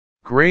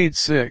Grade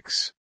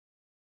 6.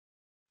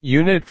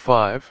 Unit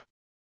 5.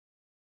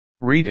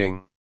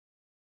 Reading.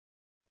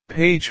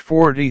 Page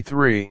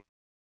 43.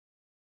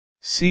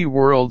 Sea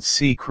World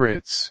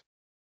Secrets.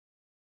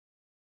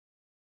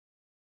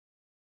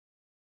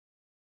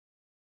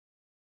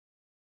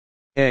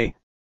 A.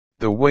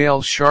 The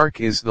whale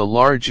shark is the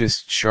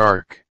largest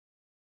shark.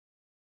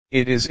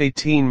 It is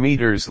 18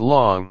 meters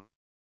long.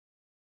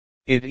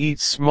 It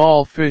eats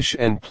small fish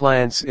and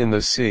plants in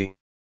the sea.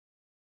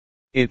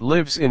 It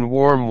lives in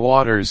warm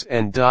waters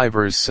and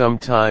divers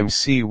sometimes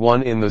see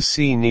one in the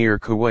sea near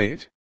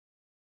Kuwait.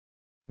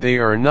 They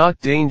are not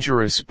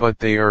dangerous but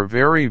they are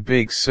very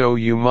big so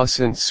you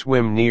mustn't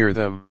swim near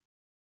them.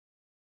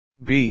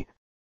 B.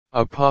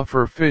 A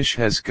puffer fish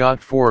has got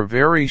 4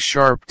 very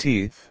sharp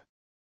teeth.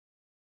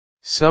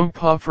 Some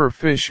puffer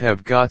fish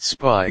have got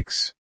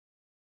spikes.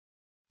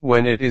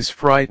 When it is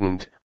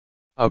frightened,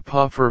 a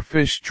puffer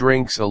fish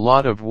drinks a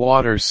lot of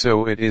water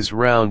so it is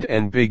round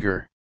and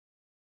bigger.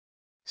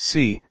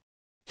 C.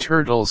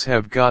 Turtles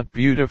have got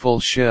beautiful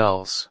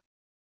shells.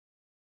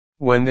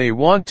 When they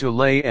want to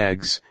lay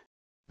eggs,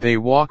 they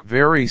walk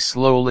very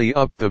slowly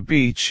up the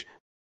beach,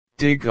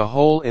 dig a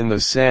hole in the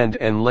sand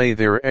and lay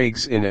their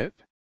eggs in it.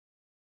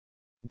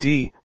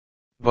 D.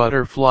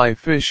 Butterfly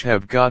fish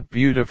have got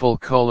beautiful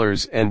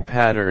colors and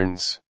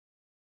patterns.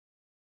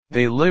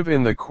 They live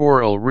in the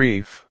coral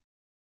reef.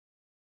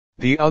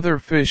 The other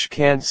fish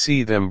can't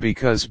see them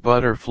because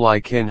butterfly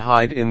can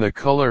hide in the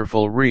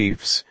colorful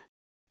reefs,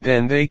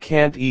 then they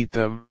can't eat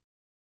them.